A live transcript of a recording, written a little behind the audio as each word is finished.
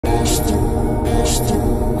Welcome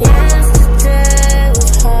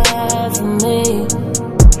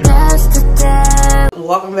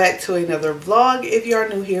back to another vlog. If you are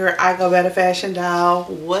new here, I go by the Fashion Doll.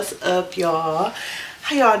 What's up, y'all?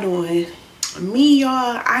 How y'all doing? Me,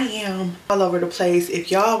 y'all, I am all over the place.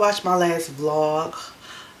 If y'all watched my last vlog,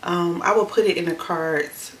 I will put it in the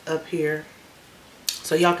cards up here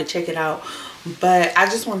so y'all can check it out. But I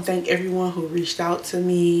just want to thank everyone who reached out to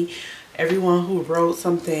me, everyone who wrote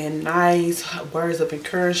something nice, words of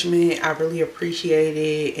encouragement. I really appreciate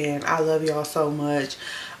it, and I love y'all so much.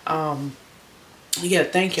 Yeah,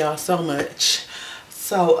 thank y'all so much.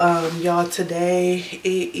 So y'all, today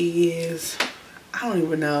it is, I don't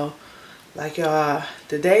even know, like, y'all,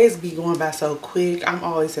 the days be going by so quick. I'm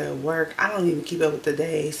always at work. I don't even keep up with the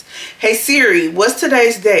days. Hey Siri, what's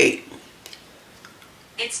today's date?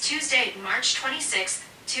 It's Tuesday, March 26th,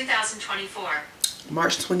 2024.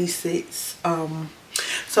 March 26th.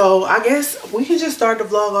 So I guess we can just start the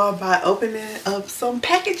vlog off by opening up some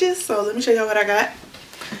packages. So let me show y'all what I got.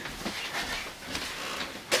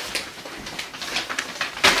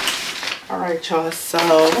 All right, y'all, so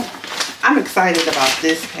I'm excited about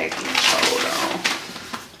this package. Hold on.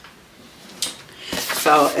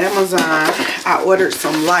 So Amazon, I ordered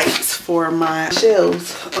some lights for my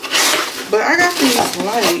shelves, but I got these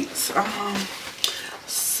lights.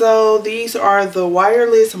 So these are the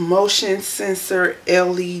wireless motion sensor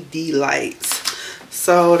LED lights.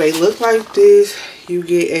 So they look like this. You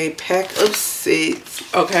get a pack of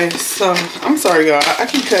 6. Okay, so I'm sorry, y'all. I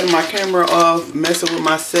keep cutting my camera off, messing with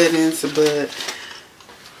my settings, but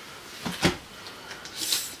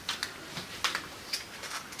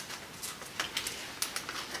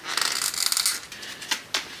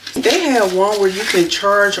they have one where you can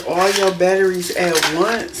charge all your batteries at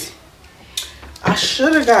once. I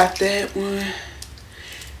should have got that one,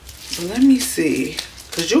 but let me see,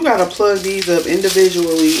 because you got to plug these up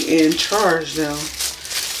individually and charge them.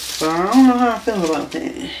 So I don't know how I feel about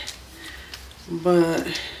that.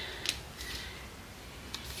 But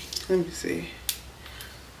let me see.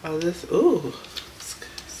 Oh, this, ooh, it's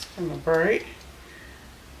kind of bright.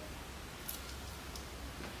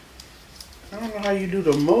 I don't know how you do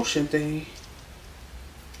the motion thing.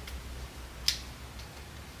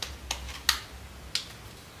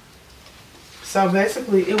 So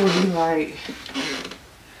basically it would be like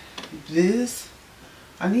this.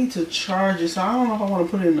 I need to charge it, so I don't know if I want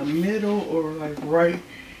to put it in the middle or like right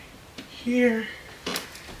here.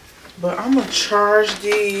 But I'm gonna charge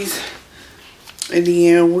these and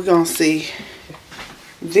then we're gonna see.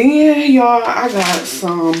 Then y'all, I got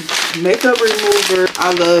some makeup remover.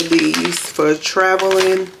 I love these for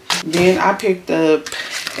traveling. Then I picked up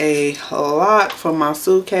a lock for my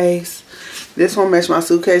suitcase. This one matched my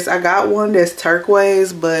suitcase. I got one that's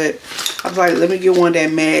turquoise, but I was like, let me get one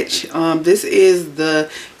that match. This is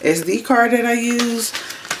the SD card that I use.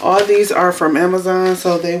 All these are from Amazon,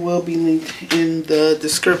 so they will be linked in the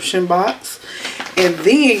description box. And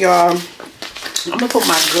then, y'all, I'm gonna put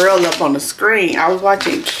my girl up on the screen. I was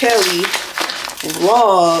watching Kelly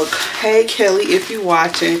vlog. Hey Kelly, if you're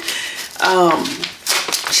watching.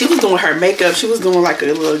 She was doing her makeup. She was doing like a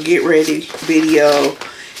little get ready video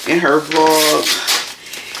in her vlog,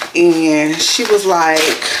 and she was like,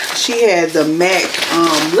 she had the MAC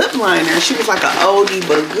lip liner. She was like an oldie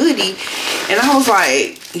but goodie, and I was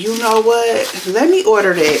like, you know what, let me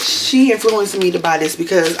order that. She influenced me to buy this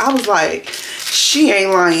because I was like, she ain't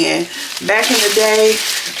lying. Back in the day,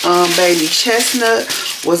 Baby Chestnut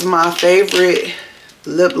was my favorite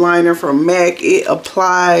lip liner from MAC. It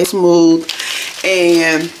applies smooth,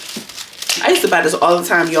 and I used to buy this all the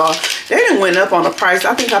time, y'all. They didn't went up on the price.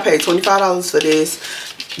 I think I paid $25 for this.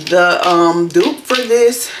 The dupe for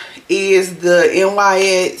this is the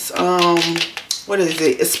NYX, what is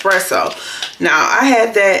it? Espresso. Now, I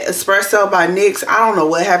had that Espresso by NYX. I don't know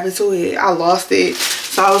what happened to it. I lost it.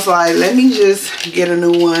 So I was like, let me just get a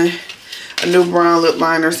new one, a new brown lip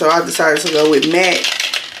liner. So I decided to go with MAC.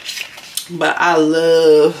 But I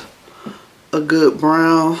love a good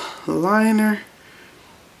brown liner,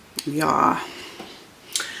 y'all.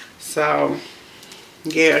 So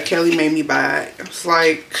yeah, Kelly made me buy it. It's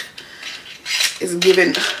like, it's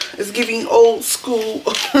giving old school.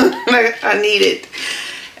 I need it.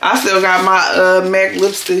 I still got my MAC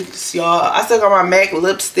lipsticks, y'all. I still got my MAC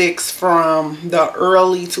lipsticks from the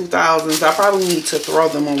early 2000s. I probably need to throw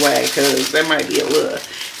them away because they might be a little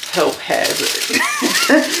health hazard.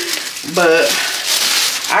 But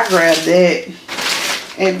I grabbed that.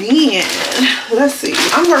 And then, let's see.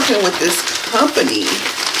 I'm working with this company.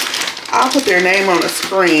 I'll put their name on the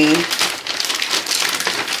screen.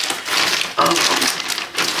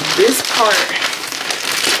 This part,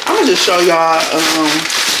 I'm I'll just show y'all.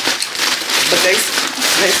 But they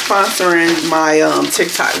sponsoring my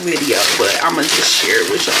TikTok video, but I'm gonna just share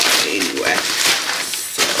it with y'all anyway.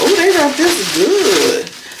 So they got this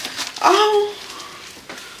good. Oh,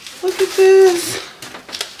 look at this.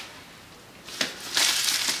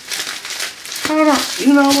 Hold on.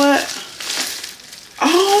 You know what?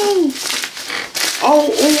 Oh,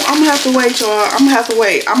 I'm gonna have to wait, y'all. I'm gonna have to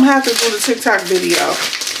wait. I'm gonna have to do the TikTok video.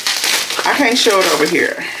 I can't show it over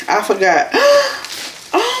here. I forgot.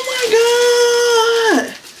 Oh my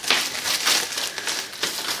God.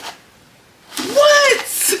 What?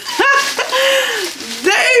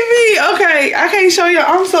 Davey. Okay, I can't show y'all.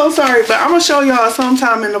 I'm so sorry, but I'm gonna show y'all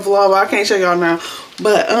sometime in the vlog. I can't show y'all now.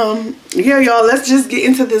 But yeah, y'all, let's just get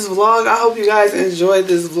into this vlog. I hope you guys enjoyed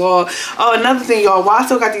this vlog. Oh, another thing, y'all, why I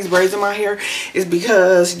still got these braids in my hair is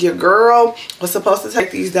because your girl was supposed to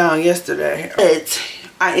take these down yesterday, but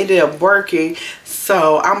I ended up working,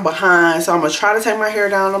 so I'm behind. So I'm gonna try to take my hair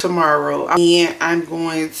down tomorrow, and I'm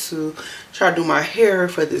going to try to do my hair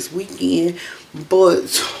for this weekend,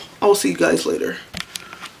 but I'll see you guys later.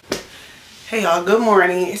 Hey y'all, good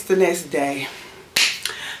morning. It's the next day.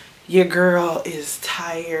 Your girl is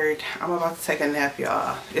tired. I'm about to take a nap,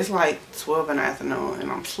 y'all. It's like 12 in the afternoon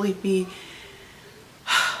and I'm sleepy.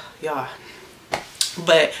 Y'all.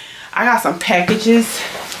 But I got some packages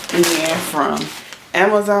in there from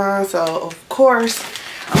Amazon. So, of course,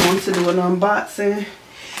 I want to do an unboxing.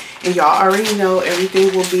 And y'all already know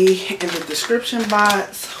everything will be in the description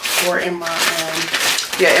box or in my,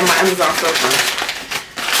 in my Amazon storefront.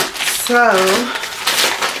 So,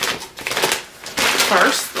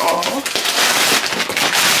 first off,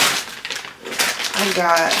 I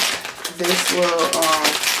got this little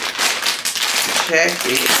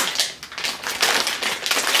jacket,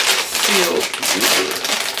 sealed.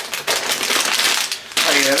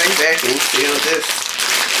 Oh yeah, they vacuum sealed this.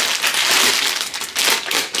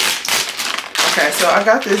 Okay, so I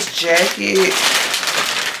got this jacket.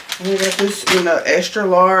 I got this in an extra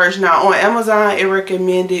large. Now on Amazon, it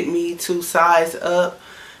recommended me to size up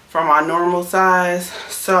from my normal size,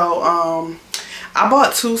 so I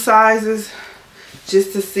bought 2 sizes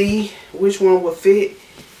just to see which one would fit,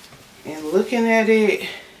 and looking at it,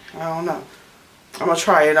 I don't know, I'm gonna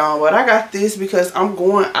try it on. But I got this because I'm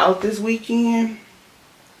going out this weekend.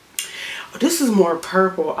 Oh, this is more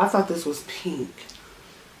purple. I thought this was pink,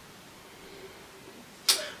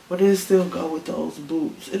 but it'll still go with those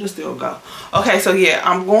boots. It'll still go. Okay, so yeah,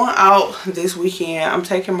 I'm going out this weekend. I'm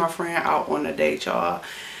taking my friend out on a date, y'all.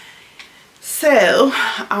 So,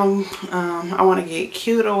 I want to get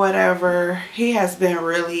cute or whatever. He has been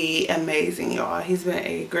really amazing, y'all. He's been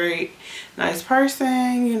a great, nice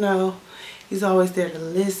person, you know. He's always there to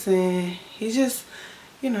listen. He's just,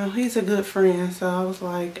 you know, he's a good friend. So, I was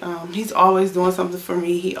like, he's always doing something for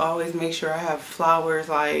me. He always makes sure I have flowers,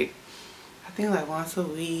 like, I think like once a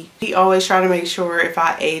week. He always try to make sure if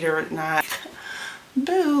I ate or not.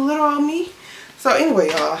 Boo, little old me. So anyway,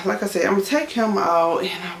 y'all, like I said, I'm gonna take him out, and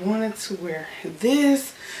I wanted to wear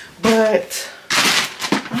this, but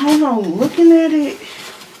I don't know, looking at it,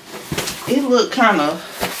 it looked kind of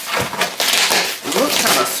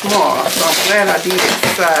small, so I'm glad I did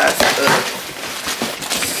size up.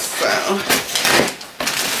 So,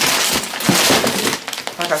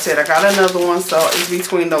 like I said, I got another one, so it's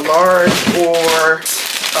between the large or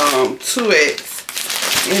 2X,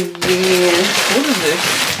 and then, what is this?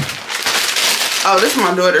 Oh, this is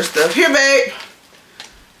my daughter's stuff. Here, babe.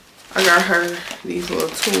 I got her these little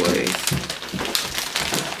toys.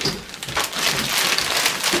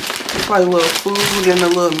 It's like little food and a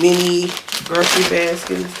little mini grocery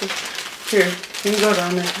basket and stuff. Here, you can go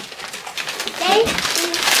down there. Thank you.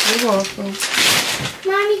 You're welcome.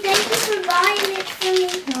 Mommy, thank you for buying it for me.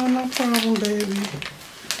 Oh, no problem, baby.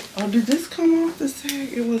 Oh, did this come off the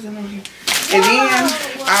tag? It wasn't on here. And then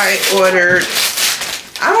I ordered,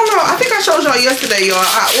 I don't know, I think I showed y'all yesterday, y'all.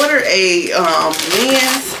 I ordered a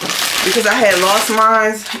lens because I had lost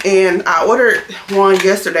mine, and I ordered one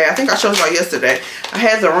yesterday. I think I showed y'all yesterday. I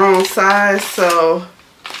had the wrong size, so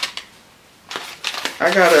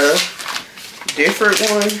I got a different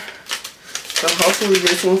one. So hopefully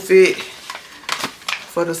this one fit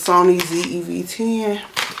for the Sony ZEV-10.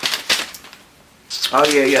 Oh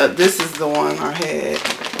yeah, this is the one I had.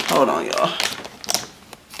 Hold on, y'all.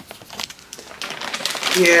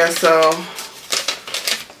 Yeah, so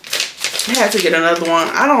I had to get another one.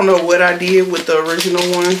 I don't know what I did with the original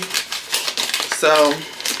one, so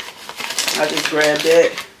I just grabbed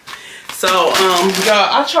that. So y'all,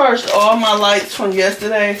 I charged all my lights from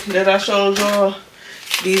yesterday that I showed y'all.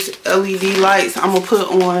 These LED lights I'm gonna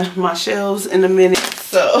put on my shelves in a minute.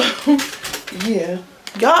 So yeah,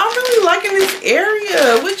 Y'all, I'm really liking this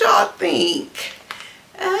area. What y'all think?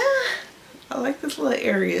 I like this little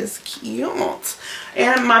area. It's cute.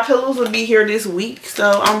 And my pillows will be here this week,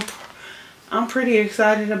 so I'm pretty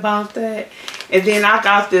excited about that. And then I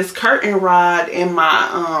got this curtain rod in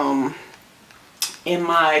my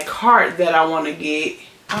cart that I want to get.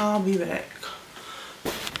 I'll be back.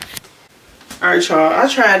 Alright, y'all, I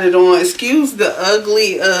tried it on. Excuse the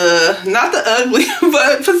ugly, not the ugly,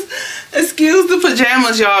 but excuse the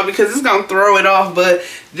pajamas, y'all, because it's gonna throw it off. But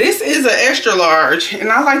this is an extra large,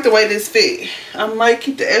 and I like the way this fit. I might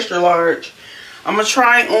keep the extra large. I'm gonna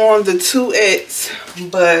try on the 2X,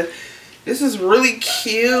 but this is really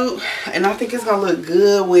cute, and I think it's gonna look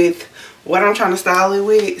good with what I'm trying to style it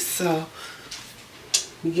with. So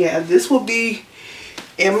yeah, this will be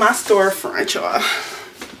in my storefront, y'all.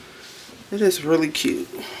 It is really cute.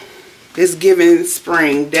 It's giving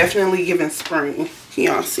spring. Definitely giving spring. Can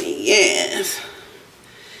y'all see? Yes.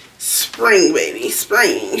 Spring, baby.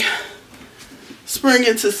 Spring. Spring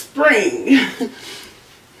into spring.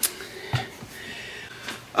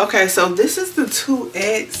 Okay, so this is the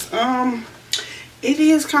 2X. It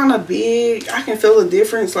is kind of big. I can feel the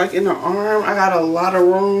difference like in the arm. I got a lot of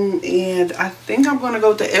room, and I think I'm going to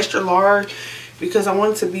go with the extra large because I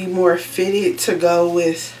want it to be more fitted to go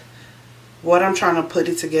with what I'm trying to put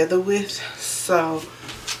it together with. So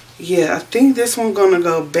yeah, I think this one's gonna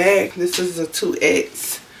go back. This is a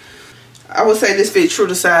 2X. I would say this fit true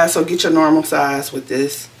to size, so get your normal size with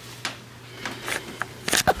this.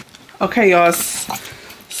 Okay, y'all,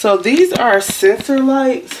 so these are sensor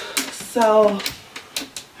lights. So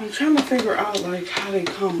I'm trying to figure out like how they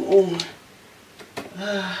come on.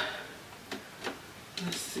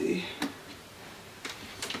 Let's see.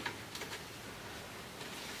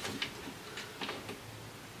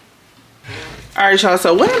 Alright, y'all,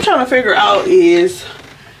 so what I'm trying to figure out is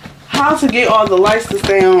how to get all the lights to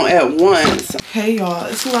stay on at once. Hey y'all,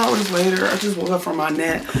 it's 2 hours later. I just woke up from my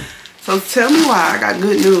nap. So tell me why. I got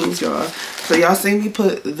good news, y'all. So y'all see me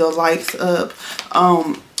put the lights up.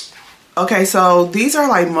 Okay, so these are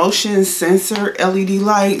like motion sensor LED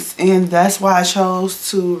lights, and that's why I chose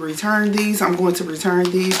to return these. I'm going to return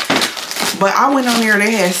these. But I went on there,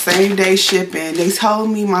 they had same day shipping. They told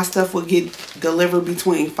me my stuff would get delivered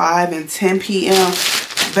between 5 and 10 p.m.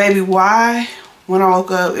 Baby, why? When I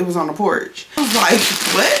woke up, it was on the porch. I was like,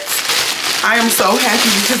 what? I am so happy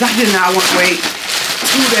because I did not want to wait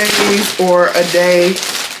 2 days or a day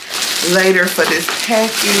later for this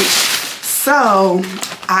package. So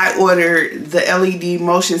I ordered the LED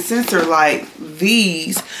motion sensor light,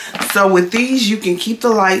 these. So with these, you can keep the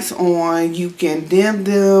lights on, you can dim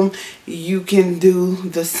them, you can do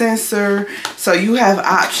the sensor. So you have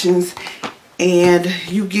options, and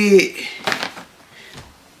you get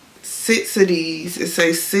 6 of these. It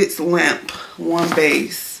says 6 lamp, 1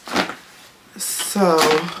 base. So,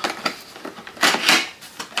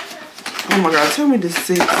 oh my God, tell me the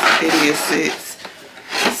 6, it is 6.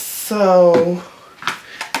 So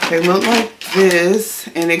they look like this,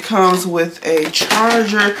 and it comes with a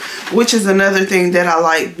charger, which is another thing that I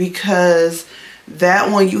like, because that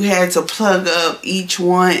one you had to plug up each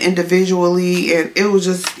one individually, and it was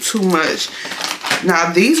just too much.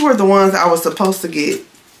 Now these were the ones I was supposed to get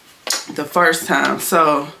the first time.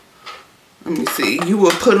 So let me see, you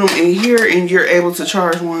will put them in here and you're able to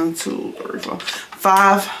charge 1, 2, 3, 4,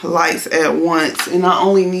 5 lights at once, and I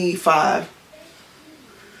only need 5.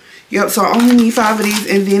 Yep, so I only need 5 of these,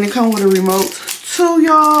 and then it comes with a remote too,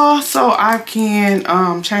 y'all. So I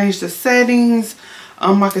can change the settings.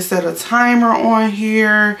 I can set a timer on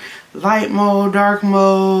here, light mode, dark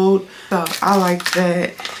mode. So I like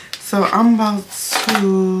that. So I'm about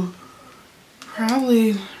to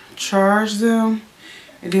probably charge them,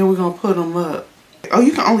 and then we're gonna put them up. Oh,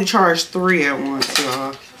 you can only charge 3 at once,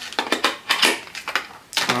 y'all.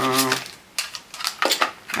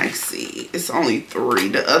 I see, it's only 3.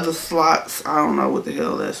 The other slots, I don't know what the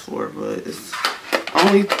hell that's for, but it's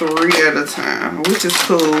only 3 at a time, which is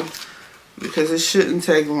cool because it shouldn't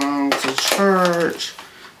take long to charge.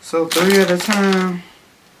 So 3 at a time.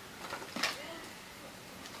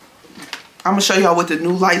 I'm gonna show y'all what the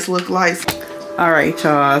new lights look like. Alright,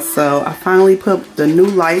 y'all, so I finally put the new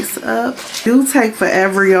lights up. Do take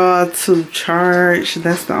forever, y'all, to charge.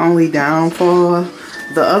 That's the only downfall.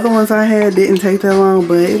 The other ones I had didn't take that long,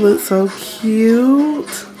 but it looks so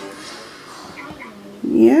cute.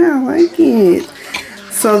 Yeah, I like it.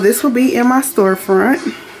 So this will be in my storefront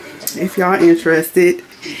if y'all interested.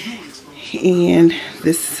 And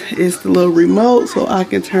this is the little remote, so I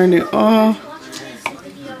can turn it off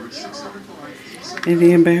and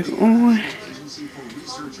then back on.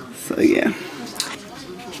 So yeah.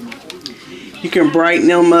 You can brighten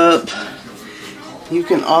them up. You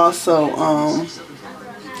can also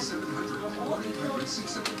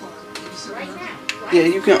yeah,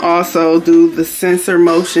 you can also do the sensor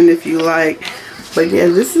motion if you like. But yeah,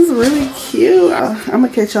 this is really cute. I'm gonna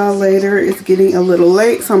catch y'all later. It's getting a little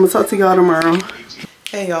late, so I'm gonna talk to y'all tomorrow.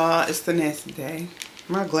 Hey y'all, it's the next day.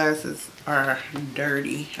 My glasses are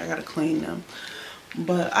dirty. I gotta clean them.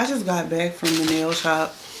 But I just got back from the nail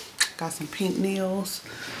shop. Got some pink nails.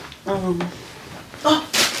 Well,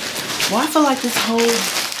 I feel like this whole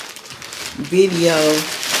video,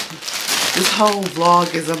 this whole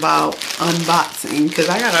vlog is about unboxing because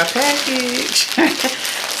I got a package.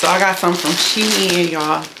 So I got some from Shein,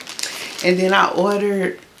 y'all. And then I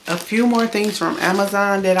ordered a few more things from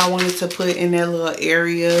Amazon that I wanted to put in that little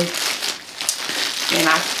area. And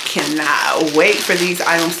I cannot wait for these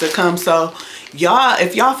items to come. So y'all,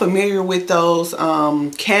 if y'all familiar with those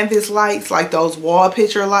canvas lights, like those wall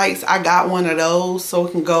picture lights, I got one of those so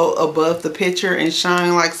it can go above the picture and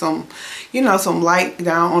shine like some, you know, some light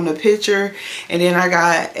down on the picture. And then I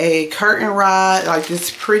got a curtain rod, like this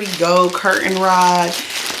pretty gold curtain rod.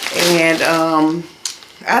 And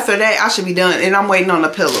after that I should be done, and I'm waiting on a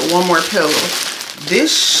pillow, one more pillow.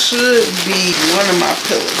 This should be one of my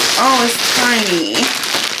pillows. Oh, it's tiny.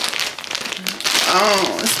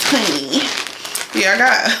 Oh, it's tiny. Yeah, I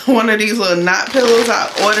got one of these little knot pillows.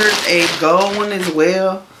 I ordered a gold one as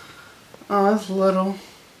well. Oh, it's little.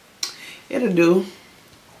 It'll do.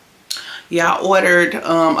 Yeah, I ordered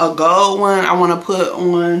a gold one. I want to put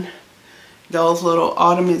on those little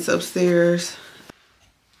ottomans upstairs.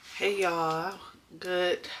 Hey y'all,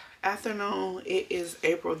 good afternoon. It is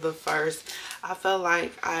April the 1st. I feel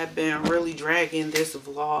like I've been really dragging this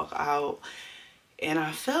vlog out, and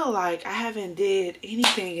I feel like I haven't did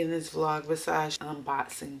anything in this vlog besides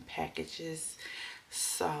unboxing packages.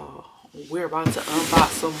 So we're about to unbox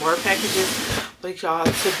some more packages. But y'all,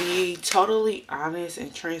 to be totally honest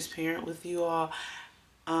and transparent with you all,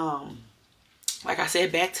 like I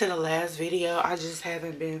said, back to the last video, I just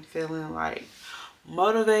haven't been feeling like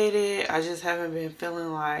motivated. I just haven't been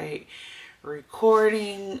feeling like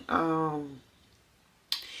recording.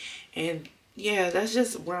 And yeah, that's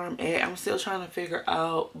just where I'm at. I'm still trying to figure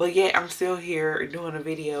out, but yet I'm still here doing a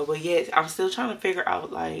video, but yet I'm still trying to figure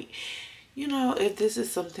out, like, you know, if this is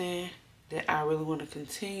something that I really want to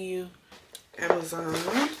continue. Amazon,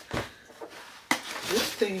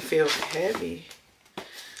 this thing feels heavy.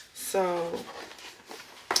 So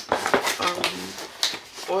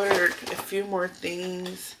ordered a few more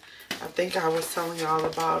things. I think I was telling y'all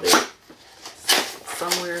about it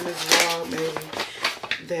somewhere in this vlog,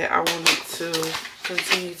 maybe, that I wanted to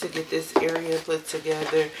continue to get this area put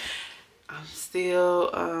together. I'm still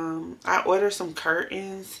I ordered some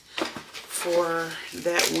curtains for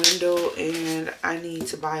that window, and I need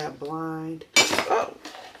to buy a blind.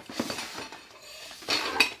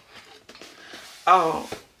 Oh,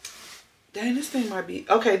 dang, this thing might be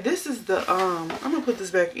okay. This is the I'm gonna put this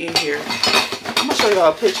back in here. I'm gonna show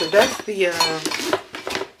y'all a picture. That's the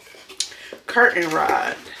curtain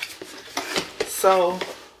rod. So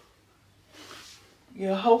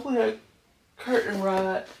yeah, hopefully that curtain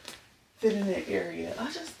rod fit in that area. I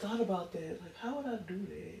just thought about that. Like, how would I do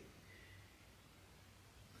that?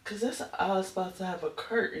 Cause that's an odd spot to have a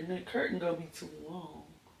curtain. That curtain gonna be too long.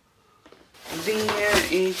 And then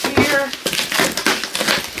in here,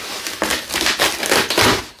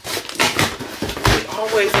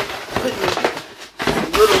 always putting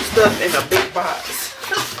little stuff in a big box.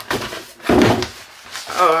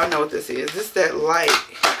 Oh, I know what this is. This is that light.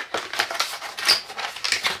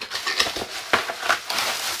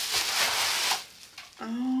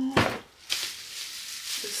 Oh,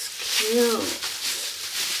 it's cute.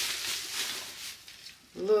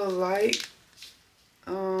 Little light.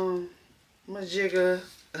 Majigga.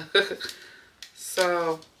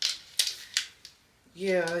 So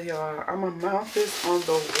yeah, y'all, I'm gonna mount this on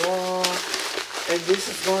the wall, and this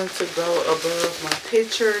is going to go above my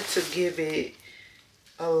picture to give it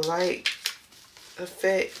a light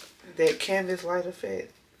effect, that canvas light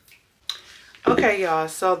effect. Okay, y'all,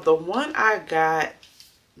 so the one I got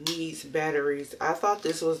needs batteries. I thought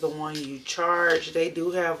this was the one you charge. They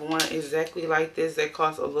do have one exactly like this that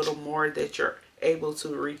costs a little more that you're able to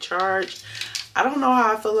recharge. I don't know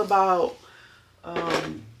how I feel about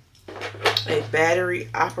a battery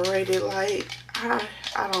operated light. I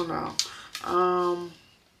don't know.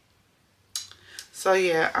 So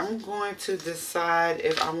yeah, I'm going to decide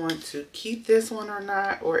if I want to keep this one or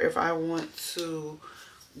not, or if I want to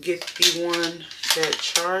get the one that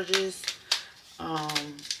charges. Then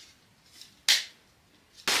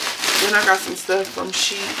I got some stuff from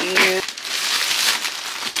Shein.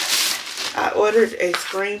 I ordered a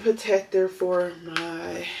screen protector for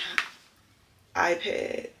my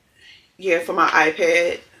iPad. Yeah, for my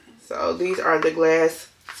iPad. So these are the glass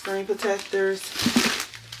screen protectors.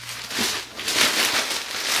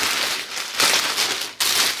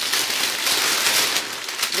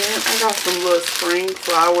 Then I got some little spring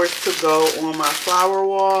flowers to go on my flower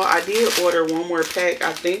wall. I did order one more pack.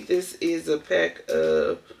 I think this is a pack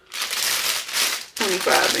of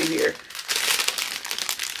 25 in here.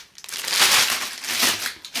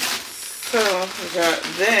 So I got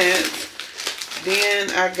that. Then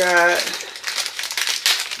I got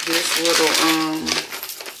this little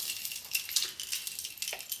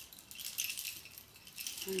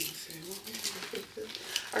let me see,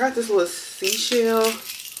 I got this little seashell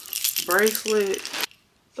bracelet.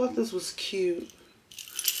 Thought this was cute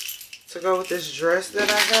to go with this dress that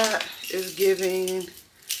I got. It's giving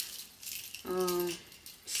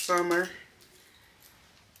summer.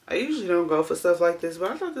 I usually don't go for stuff like this,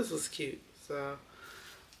 but I thought this was cute. So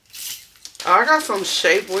I got some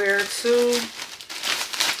shapewear too.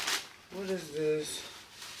 What is this?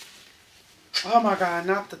 Oh my god,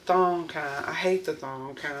 not the thong kind. I hate the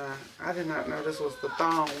thong kind. I did not know this was the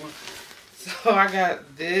thong one. So I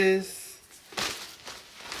got this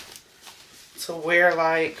to wear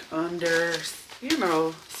like under, you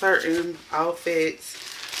know, certain outfits.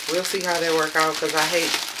 We'll see how they work out because I hate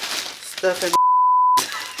stuffing.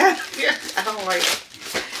 I don't like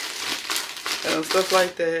stuff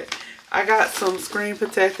like that. I got some screen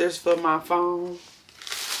protectors for my phone.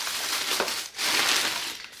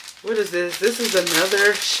 What is this? This is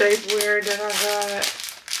another shapewear that I got.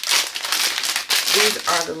 These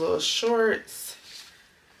are the little shorts.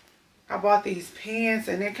 I bought these pants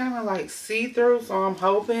and they're kind of like see-through, so I'm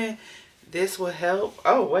hoping this will help.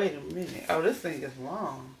 Oh, wait a minute. Oh, this thing is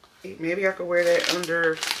long. Maybe I could wear that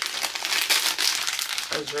under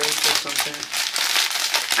a dress or something.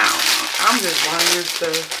 I don't know. I'm just buying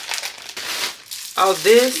stuff. Oh,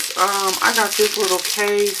 this, I got this little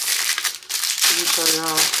case. Let me show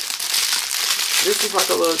y'all. This is like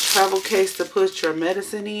a little travel case to put your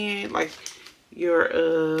medicine in, like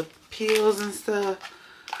your pills and stuff.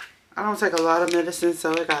 I don't take a lot of medicine,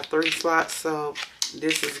 so it got 3 slots, so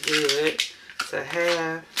this is good to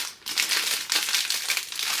have.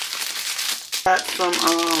 Got some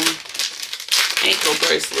ankle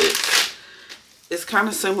bracelets. It's kind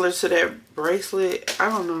of similar to that bracelet. I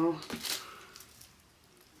don't know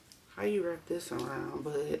how you wrap this around,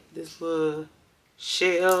 but this little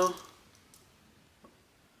shell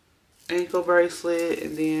ankle bracelet,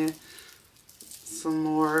 and then some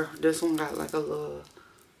more. This one got like a little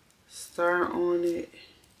star on it.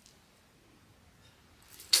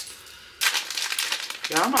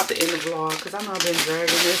 Yeah, I'm about to end the vlog because I know I've been dragging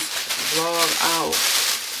this vlog out.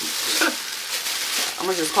 I'm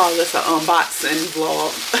gonna just call this an unboxing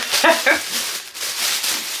vlog.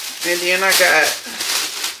 And then I got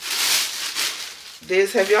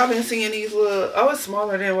this. Have y'all been seeing these little, oh, it's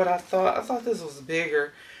smaller than what I thought. I thought this was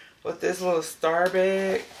bigger. But this little star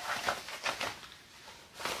bag.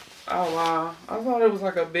 Oh wow. I thought it was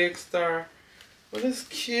like a big star. But it's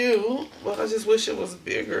cute. But I just wish it was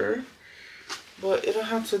bigger. But it'll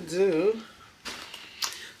have to do.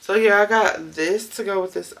 So yeah, I got this to go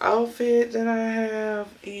with this outfit that I have.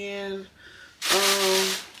 And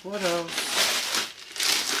what else?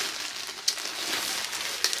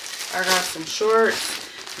 I got some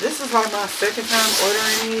shorts. This is like my second time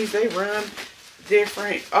ordering these. They run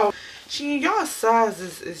different. Oh, Shein, y'all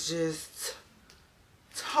sizes is just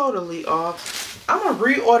totally off. I'm gonna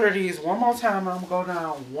reorder these one more time. I'm gonna go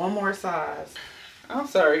down one more size. I'm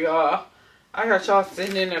sorry, y'all. I got y'all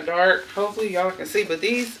sitting in the dark. Hopefully y'all can see, but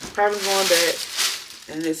these probably going back.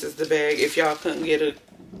 And this is the bag if y'all couldn't get a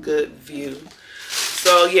good view.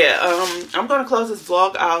 So yeah, I'm gonna close this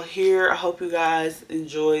vlog out here. I hope you guys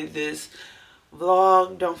enjoyed this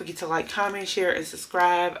vlog. Don't forget to like, comment, share, and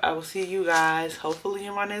subscribe. I will see you guys hopefully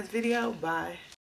in my next video. Bye.